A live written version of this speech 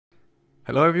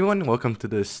Hello everyone, welcome to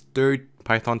this third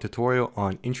Python tutorial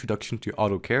on Introduction to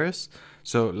AutoKeras.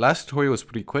 So last tutorial was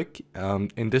pretty quick.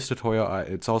 In this tutorial,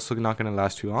 it's also not going to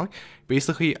last too long.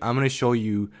 Basically, I'm going to show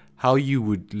you how you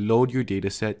would load your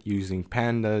dataset using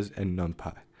Pandas and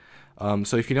NumPy.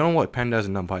 So if you don't know what Pandas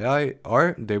and NumPy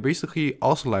are, they're basically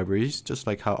also libraries, just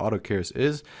like how AutoKeras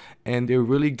is, and they're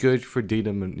really good for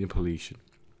data manipulation.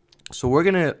 So we're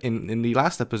going to, in the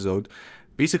last episode,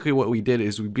 basically what we did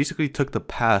is we basically took the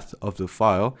path of the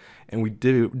file and we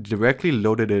directly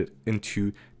loaded it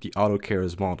into the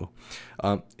AutoKeras model.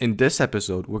 In this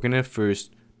episode, we're going to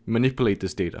first manipulate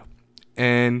this data.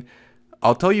 And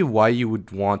I'll tell you why you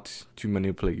would want to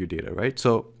manipulate your data, right?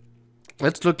 So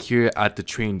let's look here at the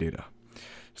train data.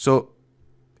 So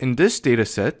in this data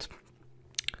set,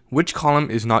 which column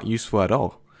is not useful at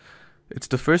all? It's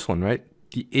the first one, right?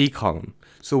 The A column.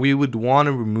 So we would want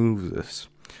to remove this.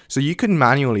 So you can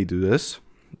manually do this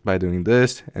by doing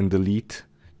this and delete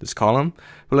this column.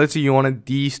 But let's say you wanted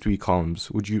these three columns.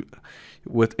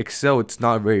 With Excel, it's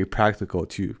not very practical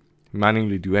to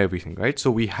manually do everything, right?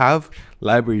 So we have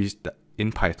libraries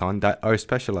in Python that are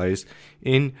specialized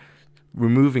in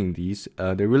removing these.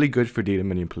 They're really good for data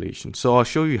manipulation. So I'll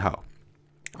show you how.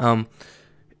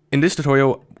 In this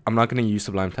tutorial, I'm not going to use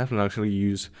Sublime Text. I'm actually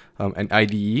use an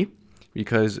IDE,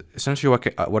 because essentially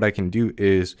what I can do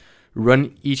is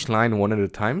run each line one at a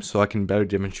time, so I can better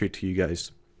demonstrate to you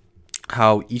guys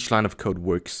how each line of code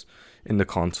works in the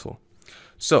console.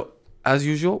 So as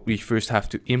usual, we first have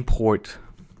to import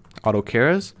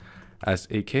AutoKeras as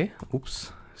AK.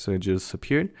 Oops, so it just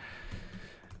appeared.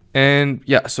 And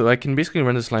yeah, so I can basically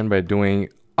run this line by doing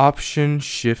Option,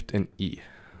 Shift, and E.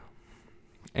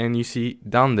 And you see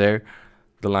down there,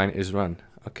 the line is run.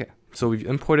 Okay, so we've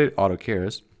imported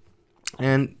AutoKeras,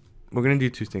 and we're gonna do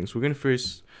two things. We're gonna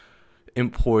first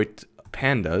import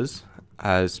Pandas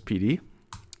as PD.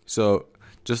 So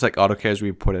just like AutoKeras we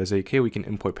import as AK, we can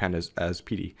import Pandas as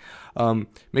PD.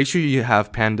 Make sure you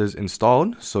have Pandas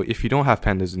installed. So if you don't have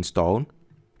Pandas installed,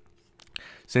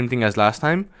 same thing as last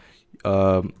time,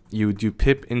 you would do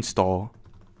pip install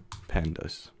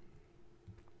Pandas.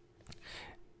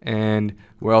 And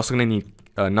we're also going to need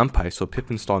NumPy, so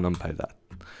pip install NumPy that.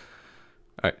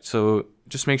 Alright, so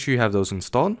just make sure you have those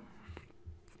installed.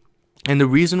 And the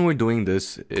reason we're doing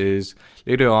this is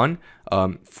later on,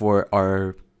 for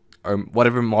our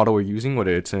whatever model we're using,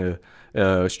 whether it's a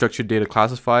structured data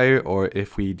classifier or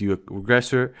if we do a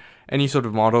regressor, any sort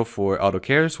of model for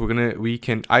AutoKeras, we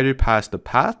can either pass the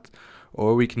path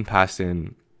or we can pass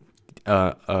in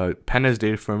a Pandas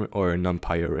data frame or a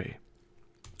NumPy array.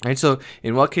 Right, so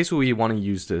in what case would we want to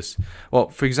use this? Well,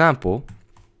 for example,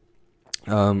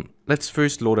 let's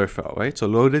first load our file, right? So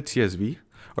loaded CSV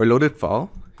or loaded file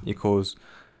equals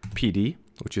PD,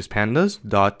 which is pandas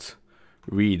dot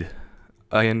read.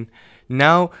 And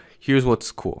now here's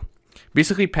what's cool.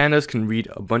 Basically, Pandas can read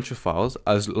a bunch of files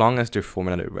as long as they're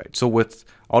formatted right. So with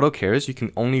AutoKeras, you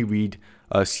can only read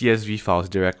CSV files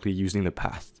directly using the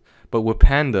path. But with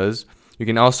Pandas, you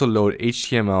can also load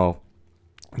HTML,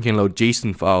 you can load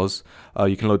JSON files,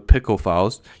 you can load pickle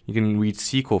files, you can read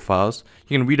SQL files,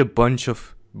 you can read a bunch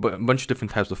of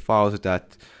different types of files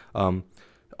that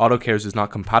AutoKeras is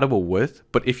not compatible with.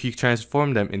 But if you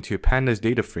transform them into a Pandas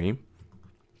data frame,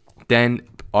 then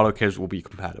AutoKeras will be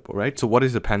compatible, right? So what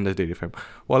is the Pandas data frame?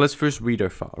 Well, let's first read our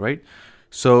file, right?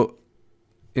 So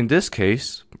in this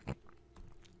case,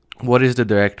 what is the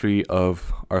directory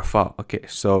of our file? Okay,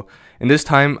 so in this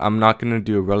time, I'm not going to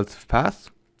do a relative path.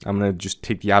 I'm going to just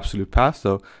take the absolute path.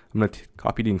 So I'm going to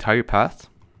copy the entire path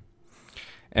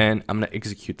and I'm going to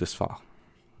execute this file.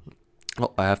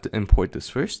 Well, I have to import this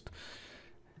first,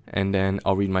 and then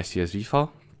I'll read my CSV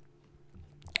file.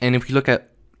 And if you look at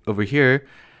over here,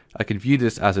 I can view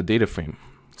this as a data frame.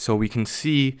 So we can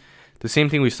see the same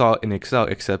thing we saw in Excel,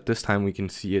 except this time we can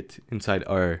see it inside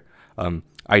our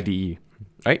IDE,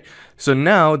 right? So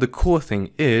now the cool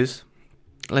thing is,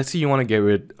 let's say you want to get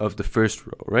rid of the first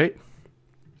row, right?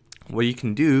 What you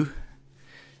can do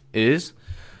is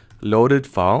loaded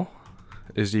file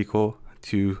is equal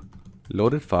to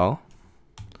loaded file.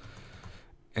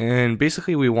 And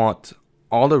basically we want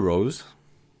all the rows.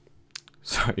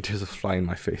 Sorry, there's a fly in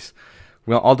my face.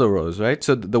 We want all the rows, right?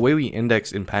 So the way we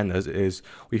index in Pandas is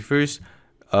we first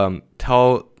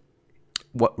tell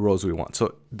what rows we want.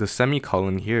 So the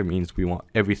semicolon here means we want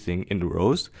everything in the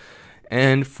rows.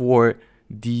 And for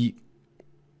the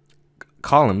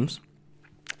columns,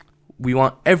 we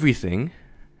want everything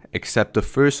except the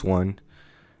first one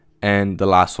and the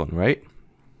last one, right?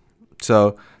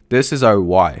 So this is our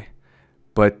Y.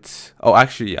 But, oh,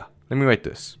 actually, yeah, let me write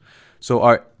this. So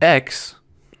our X,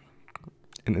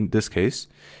 in this case,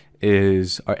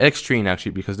 is our X train,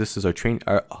 actually, because this is our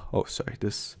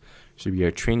this should be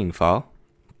our training file.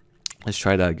 Let's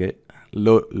try that again.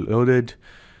 Loaded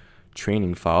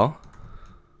training file,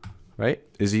 right,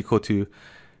 is equal to,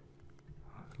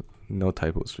 no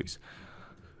typos please.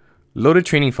 Loaded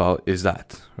training file is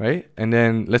that, right? And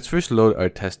then let's first load our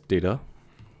test data.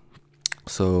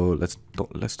 So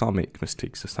let's not make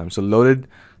mistakes this time. So loaded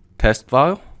test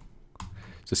file,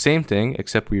 it's the same thing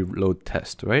except we load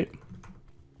test, right?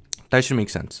 That should make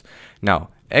sense. Now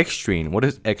xtrain, what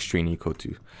is xtrain equal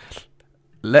to?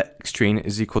 Xtrain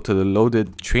is equal to the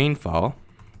loaded train file,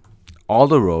 all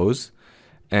the rows,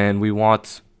 and we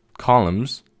want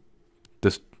columns.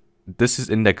 This is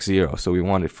index 0, so we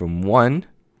want it from 1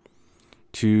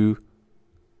 to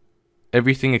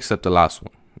everything except the last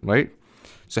one, right?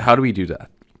 So how do we do that?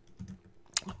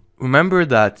 Remember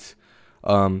that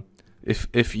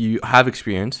if you have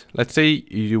experience, let's say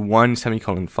you do 1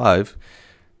 semicolon 5,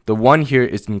 the 1 here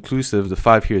is inclusive, the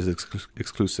 5 here is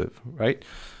exclusive, right?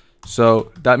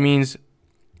 So that means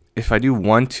if I do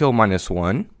 1 till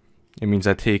 -1, it means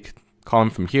I take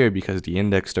column from here because the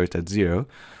index starts at 0.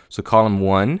 So column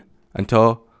 1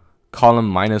 until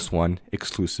column -1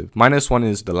 exclusive. -1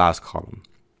 is the last column.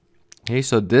 Okay,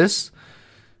 so this,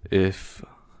 if,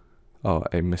 oh,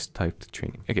 I mistyped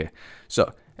training. Okay,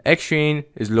 so xtrain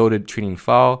is loaded training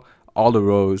file, all the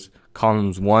rows,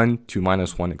 columns 1 to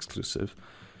 -1 exclusive.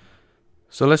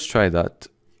 So let's try that.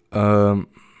 Oh,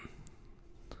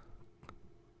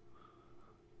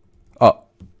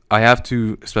 I have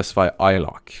to specify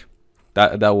iLock.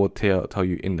 That will tell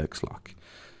you index lock.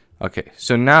 Okay,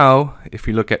 so now if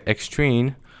we look at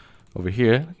xtrain over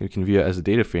here, you can view it as a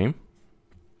data frame,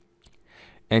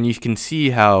 and you can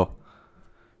see how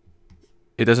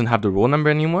it doesn't have the roll number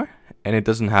anymore, and it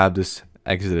doesn't have this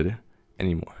exited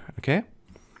anymore. Okay,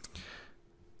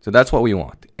 so that's what we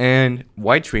want. And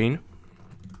ytrain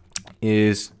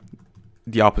is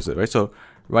the opposite, right? So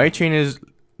ytrain is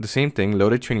the same thing,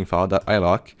 loaded training file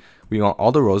 .ilock. We want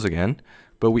all the rows again,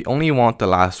 but we only want the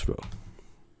last row,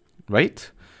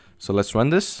 right? So let's run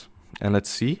this and let's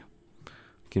see.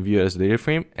 You can view it as a data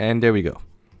frame, and there we go.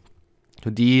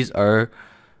 So these are,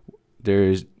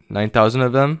 there's 9,000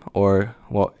 of them, or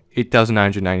well,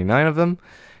 8,999 of them,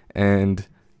 and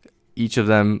each of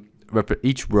them,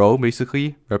 each row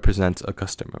basically represents a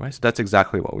customer, right? So that's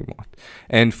exactly what we want.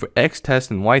 And for X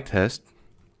test and Y test,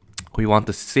 we want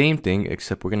the same thing,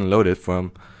 except we're going to load it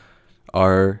from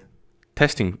our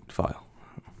testing file.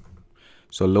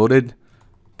 So loaded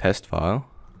test file,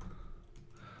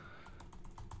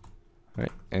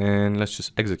 right? And let's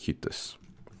just execute this.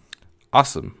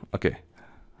 Awesome. Okay.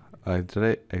 Did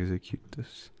I execute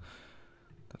this?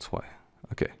 That's why.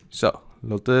 Okay. So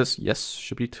load this. Yes,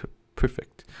 should be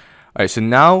perfect. All right. So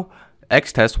now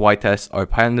X test, Y test are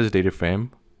Pandas data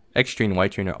frame. Xtrain,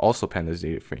 Ytrain are also Pandas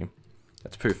data frame.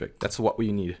 That's perfect. That's what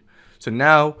we need. So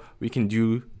now we can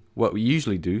do what we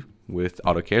usually do with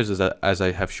AutoKeras, as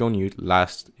I have shown you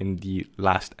in the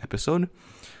last episode.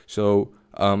 So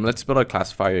let's build our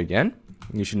classifier again.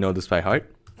 You should know this by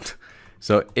heart.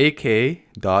 So AK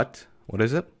dot, what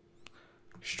is it?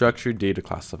 Structured data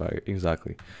classifier.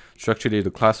 Exactly. Structured data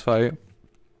classifier.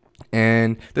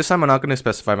 And this time I'm not going to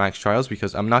specify max trials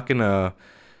because I'm not going to,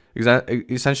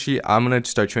 essentially I'm going to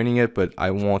start training it, but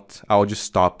I'll just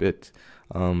stop it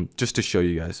just to show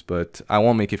you guys, but I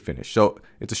won't make it finish. So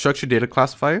it's a structured data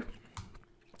classifier.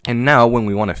 And now when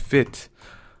we want to fit,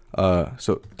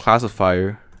 so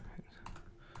classifier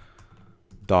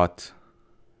dot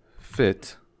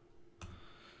fit,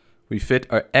 we fit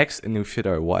our X and we fit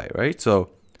our Y, right? So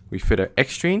we fit our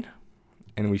X train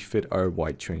and we fit our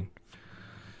Y train.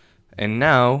 And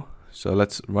now, so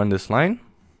let's run this line.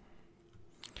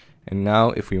 And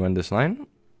now if we run this line,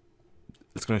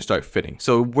 it's going to start fitting.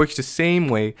 So it works the same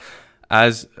way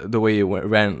as the way it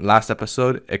ran last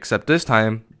episode, except this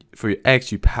time for your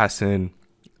X, you pass in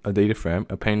a data frame,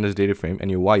 a Pandas data frame,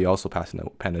 and your Y, you also pass in a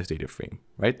Pandas data frame,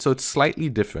 right? So it's slightly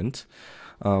different,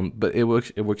 but it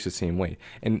works the same way.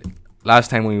 And last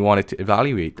time when we wanted to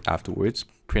evaluate afterwards,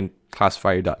 print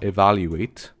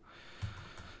classifier.evaluate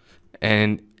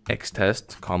and X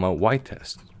test, comma, Y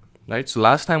test, right? So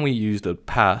last time we used the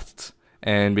paths,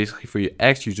 and basically for your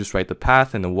X, you just write the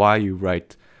path, and the Y, you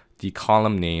write the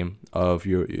column name of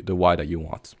the Y that you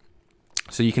want.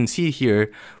 So you can see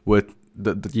here with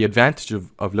the advantage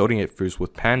of loading it first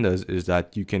with Pandas is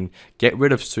that you can get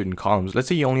rid of certain columns. Let's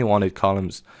say you only wanted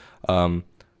columns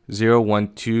 0,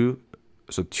 1, 2,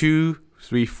 so 2,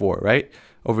 3, 4, right?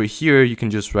 Over here, you can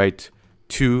just write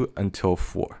 2 until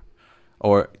 4,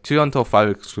 or 2 until 5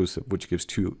 exclusive, which gives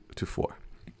 2 to 4.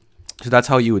 So that's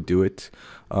how you would do it.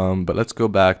 But let's go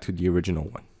back to the original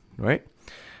one, right?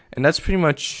 And that's pretty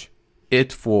much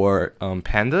it for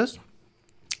Pandas.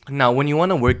 Now, when you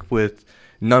want to work with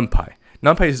NumPy,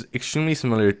 NumPy is extremely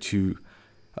similar to,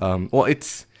 well,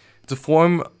 it's a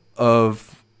form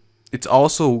of, it's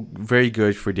also very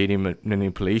good for data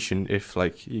manipulation if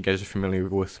like you guys are familiar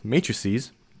with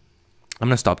matrices. I'm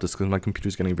gonna stop this because my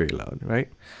computer's getting very loud, right?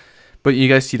 But you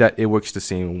guys see that it works the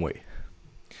same way.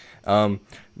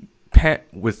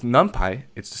 With NumPy,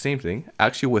 it's the same thing.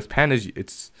 Actually, with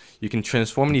Pandas, you can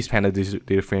transform these Pandas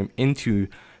data frame into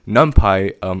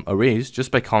NumPy arrays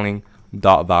just by calling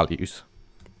dot values.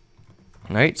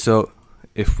 Right. So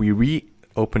if we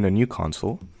reopen a new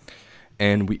console,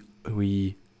 and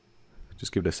we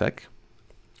just give it a sec.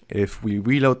 If we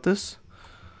reload this,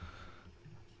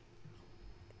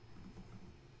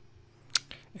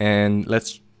 and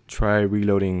let's try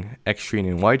reloading X train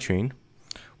and Y train,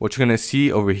 what you're going to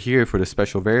see over here for the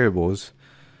special variables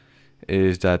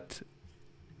is that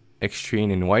X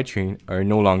train and Y train are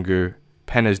no longer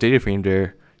Pandas data frame.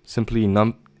 They're simply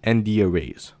ND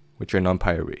arrays, which are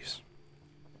NumPy arrays,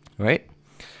 right?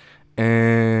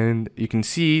 And you can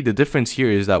see the difference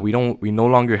here is that we no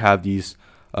longer have these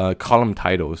column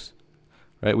titles,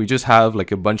 right? We just have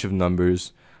like a bunch of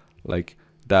numbers, like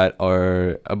that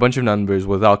are a bunch of numbers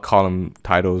without column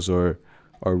titles or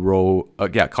row,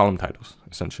 column titles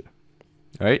essentially,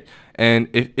 right? And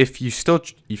if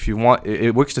you want,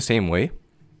 it works the same way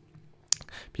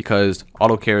because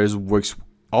AutoKeras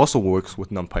also works with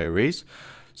NumPy arrays.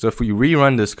 So if we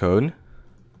rerun this code,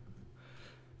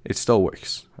 it still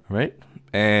works, right?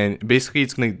 And basically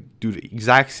it's going to do the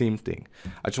exact same thing.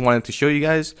 I just wanted to show you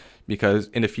guys because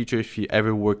in the future, if you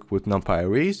ever work with NumPy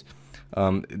arrays,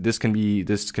 this can be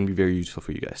very useful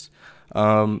for you guys.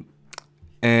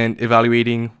 And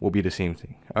evaluating will be the same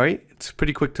thing. All right, it's a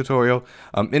pretty quick tutorial.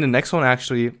 In the next one,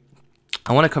 actually,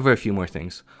 I want to cover a few more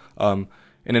things. In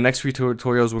the next few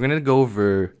tutorials, we're going to go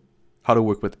over how to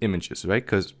work with images, right?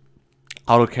 Because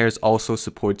AutoKeras also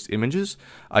supports images.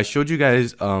 I showed you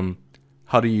guys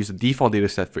how to use the default data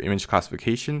set for image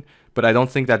classification, but I don't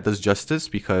think that does justice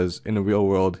because in the real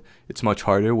world, it's much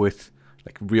harder with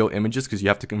like real images because you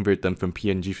have to convert them from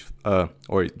PNG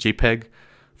or JPEG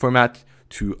format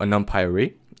to a NumPy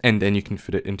array, and then you can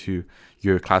fit it into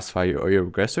your classifier or your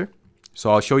regressor. So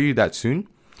I'll show you that soon.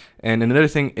 And another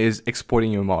thing is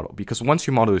exporting your model, because once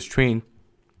your model is trained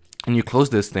and you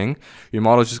close this thing, your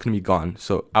model is just going to be gone.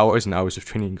 So hours and hours of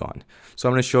training gone. So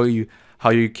I'm going to show you how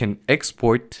you can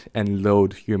export and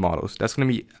load your models. That's going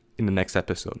to be in the next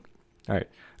episode. All right.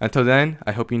 Until then,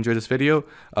 I hope you enjoyed this video.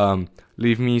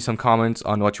 Leave me some comments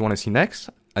on what you want to see next.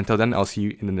 Until then, I'll see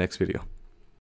you in the next video.